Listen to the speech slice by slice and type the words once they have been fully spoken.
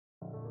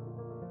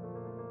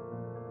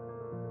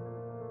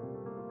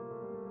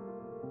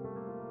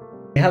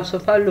have so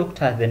far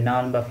looked at the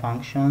number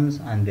functions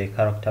and the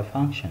character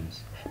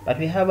functions, but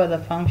we have other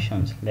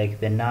functions like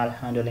the null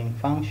handling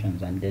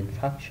functions and date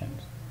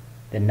functions.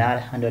 The null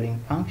handling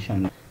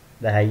functions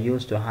that are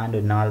used to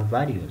handle null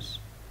values,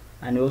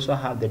 and we also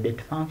have the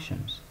date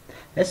functions.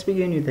 Let's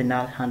begin with the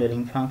null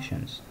handling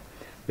functions.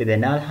 With the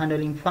null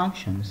handling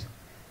functions,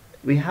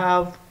 we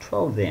have 2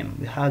 of them.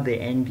 We have the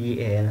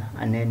NVL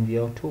and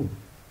NVL2.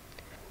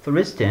 For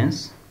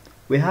instance,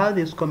 we have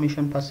this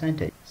commission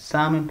percentage.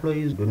 Some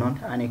employees do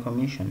not earn a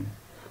commission.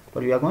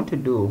 What we are going to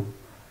do,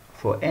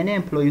 for any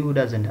employee who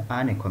doesn't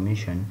earn a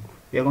commission,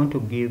 we are going to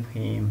give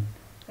him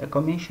a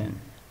commission.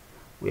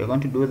 We are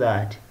going to do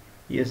that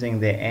using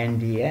the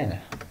NVL.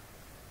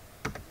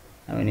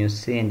 And when you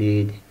see,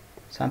 indeed,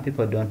 some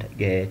people don't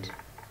get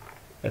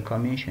a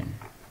commission,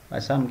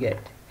 but some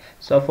get.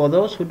 So for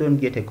those who don't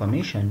get a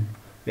commission,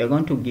 we are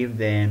going to give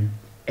them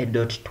a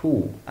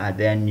 .2 at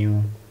their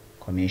new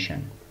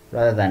commission,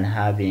 rather than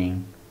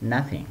having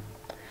nothing.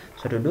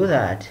 So to do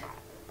that,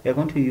 we are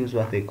going to use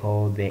what they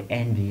call the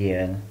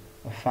NVL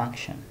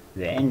function.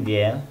 The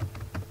NVL,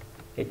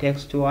 it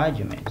takes 2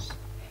 arguments.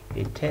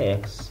 It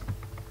takes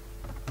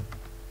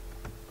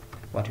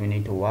what we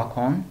need to work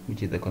on,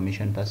 which is the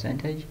commission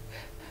percentage.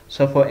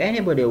 So for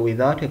anybody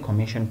without a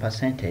commission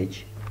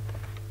percentage,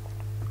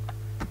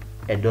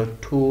 a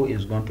 .2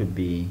 is going to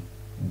be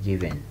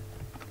given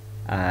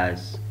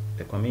as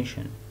the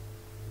commission.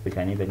 We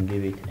can even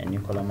give it a new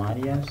column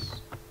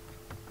alias,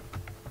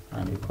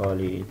 and we call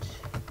it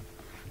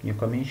new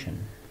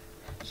commission.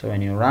 So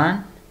when you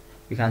run,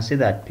 you can see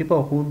that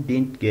people who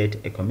didn't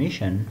get a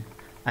commission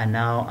are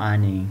now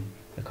earning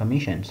a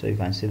commission. So you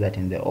can see that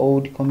in the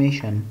old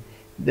commission,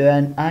 they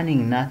were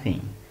earning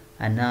nothing,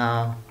 and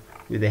now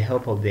with the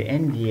help of the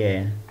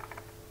NVL,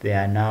 they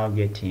are now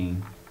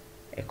getting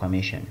a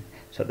commission.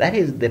 So that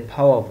is the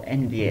power of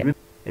NVL.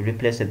 It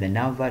replaces the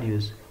null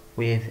values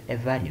with a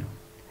value.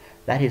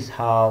 That is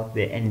how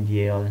the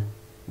NVL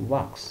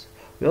works.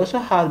 We also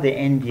have the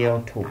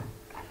NVL2.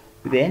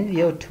 With the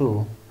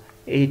NVL2,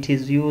 it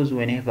is used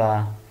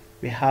whenever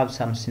we have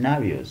some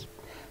scenarios.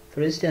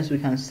 For instance, we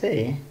can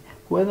say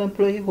whoever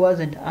employee who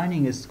wasn't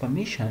earning his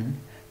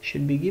commission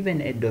should be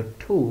given a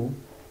 .2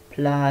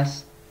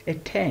 plus a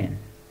 10,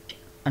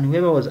 and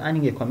whoever was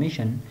earning a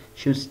commission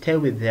should stay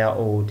with their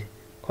old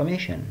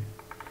commission.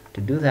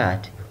 To do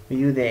that, we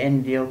use the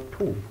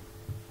NVL2.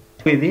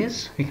 With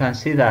this, we can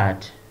see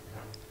that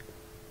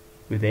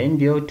with the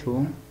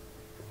NVL2,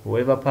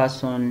 whoever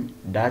person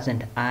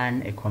doesn't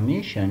earn a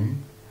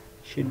commission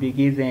should be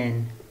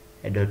given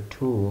a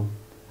 .2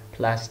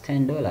 plus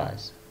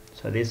 $10.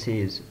 So this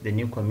is the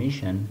new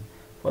commission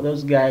for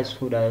those guys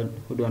who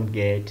don't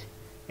get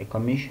a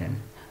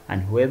commission,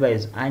 and whoever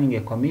is earning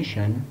a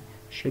commission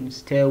should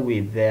stay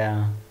with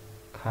their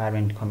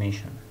current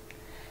commission.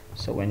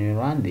 So when we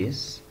run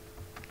this,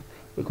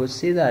 we could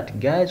see that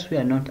guys who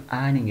are not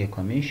earning a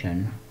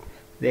commission,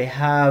 they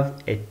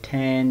have a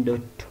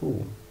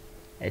 10.2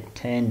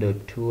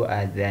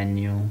 as their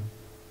new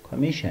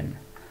commission,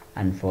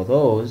 and for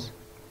those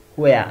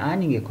who are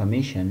earning a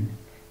commission,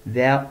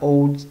 their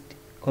old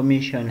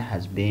commission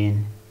has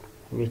been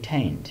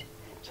retained.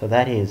 So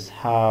that is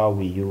how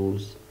we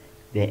use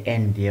the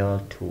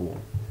NVL2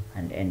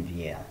 and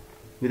NVL.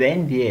 With the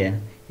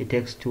NVL, it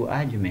takes 2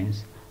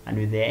 arguments, and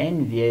with the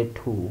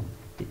NVL2,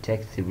 it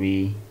takes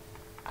 3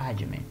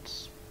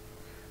 arguments.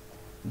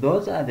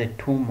 Those are the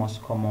 2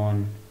 most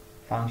common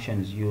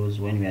functions used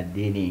when we are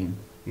dealing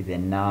with the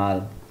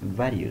null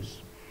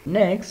values.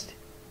 Next,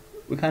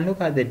 we can look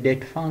at the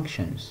date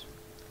functions.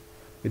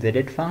 With the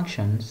date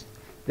functions,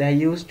 they are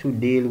used to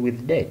deal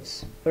with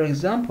dates. For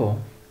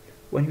example,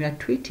 when we are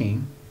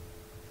tweeting,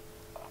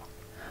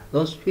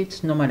 those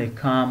tweets normally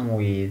come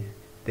with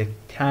the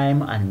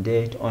time and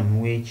date on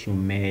which you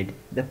made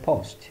the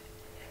post.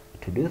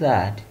 To do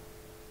that,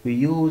 we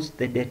use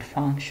the date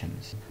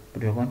functions,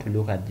 but we're going to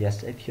look at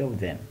just a few of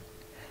them.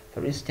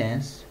 For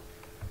instance,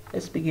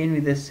 let's begin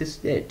with the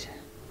SYSDATE.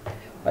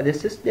 What the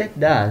SYSDATE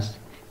does,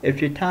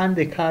 it returns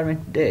the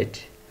current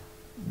date,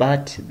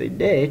 but the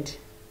date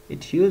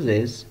it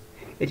uses,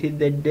 it is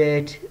the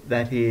date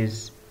that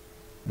is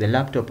the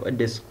laptop or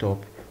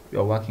desktop you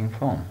are working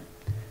from.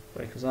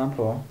 For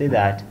example, say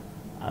that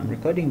I'm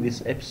recording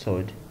this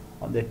episode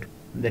on the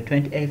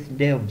 28th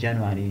day of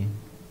January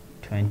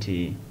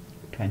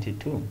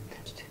 2022.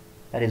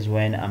 That is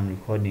when I'm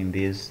recording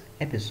this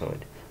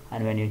episode,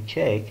 and when you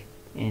check,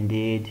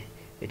 indeed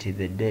it is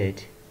the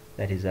date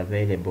that is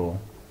available,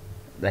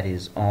 that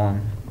is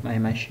on my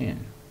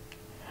machine.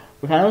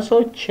 We can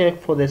also check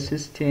for the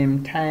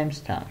system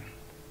timestamp.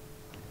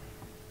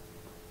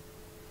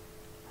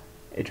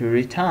 It will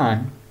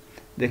return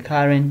the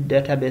current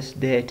database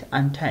date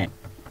and time.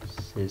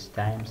 This is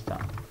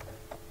timestamp.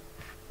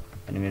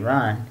 When we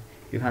run,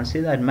 you can see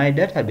that my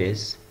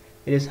database,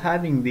 it is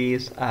having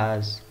this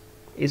as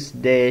its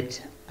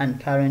date and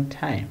current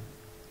time.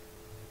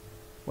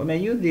 We may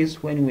use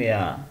this when we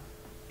are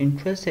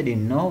interested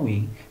in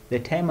knowing the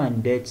time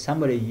and date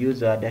somebody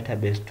used our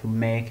database to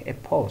make a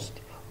post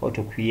or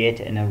to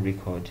create a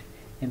record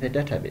in the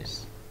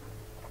database.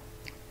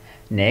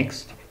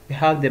 Next, we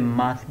have the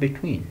math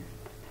between.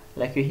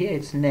 Like you hear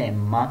its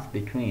name, math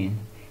between,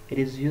 it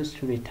is used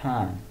to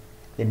return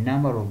the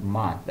number of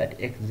math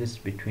that exists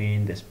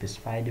between the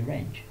specified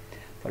range.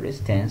 For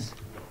instance,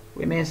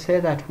 we may say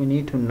that we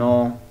need to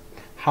know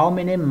how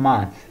many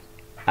math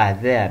are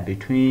there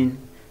between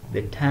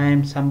the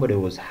time somebody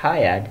was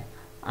hired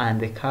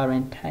and the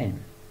current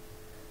time.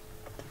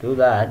 To do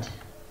that,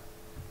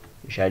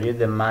 we shall use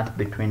the math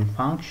between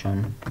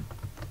function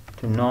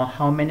to know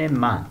how many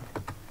math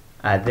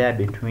are there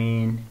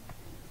between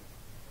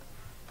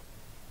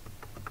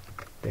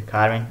the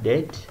current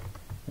date.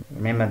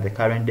 Remember, the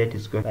current date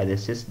is going by the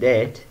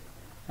SYSDATE,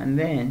 and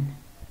then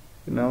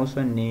we may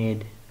also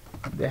need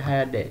the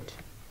hire date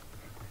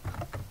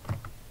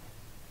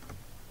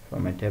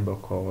from a table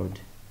called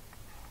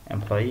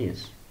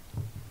employees.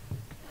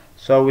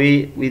 So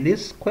with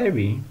this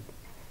query,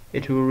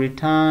 it will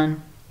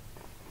return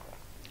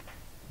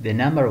the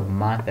number of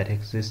months that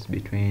exists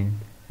between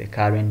the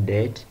current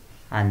date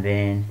and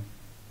then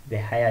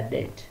the hire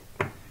date.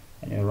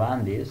 When you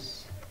run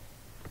this,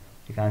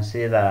 you can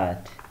see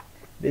that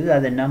these are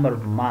the number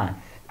of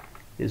months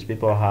these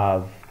people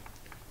have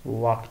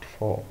worked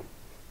for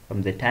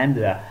from the time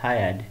they are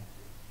hired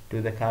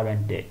to the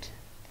current date.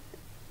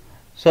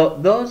 So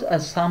those are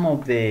some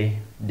of the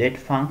date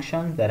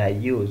functions that I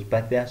use,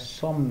 but there are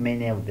so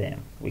many of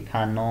them. We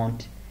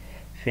cannot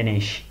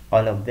finish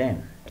all of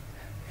them.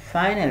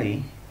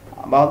 Finally,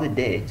 about the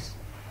dates,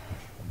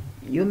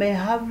 you may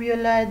have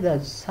realized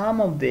that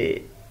some of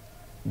the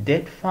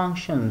date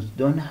functions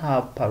don't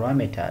have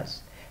parameters.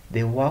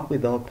 They work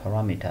without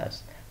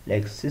parameters.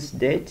 Like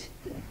SYSDATE,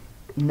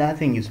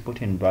 nothing is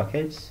put in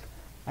brackets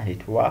and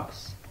it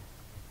works.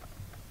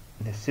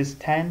 The sys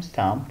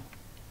timestamp,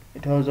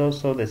 it was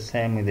also the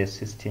same with the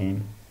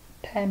system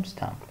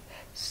timestamp.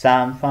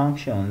 Some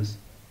functions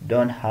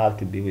don't have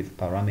to be with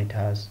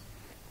parameters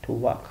to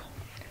work,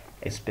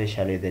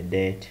 especially the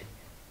date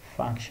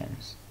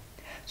functions.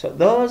 So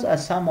those are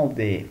some of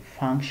the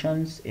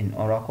functions in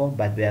Oracle,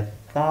 but there are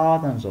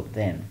thousands of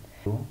them.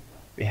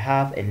 We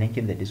have a link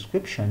in the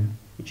description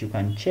which you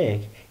can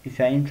check if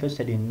you are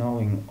interested in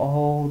knowing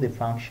all the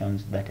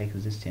functions that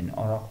exist in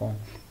Oracle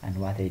and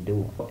what they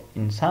do.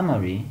 In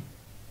summary,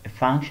 a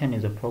function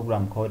is a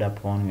program called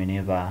upon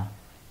whenever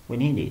we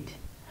need it,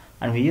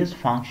 and we use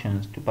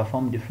functions to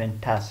perform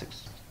different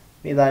tasks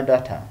with our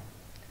data.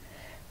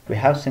 We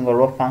have single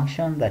row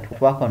functions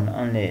that work on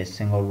only a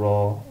single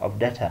row of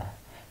data.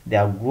 They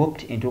are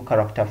grouped into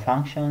character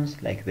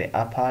functions like the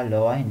upper,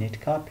 lower, init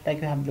cap,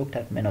 like we have looked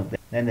at many of them.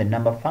 Then the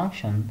number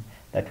function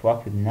that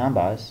work with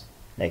numbers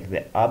like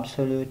the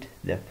absolute,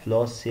 the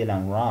float, ceil,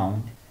 and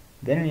round.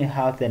 Then we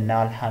have the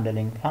null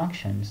handling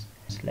functions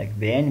like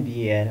the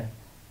NVL,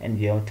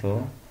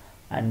 NVL2,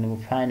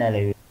 and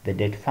finally the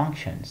date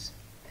functions.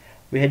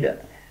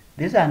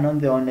 These are not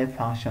the only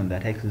functions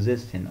that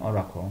exist in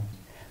Oracle,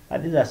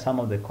 but these are some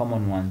of the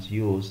common ones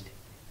used.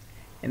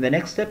 In the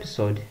next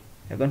episode,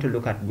 we're going to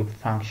look at group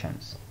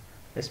functions.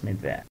 Let's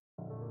meet there.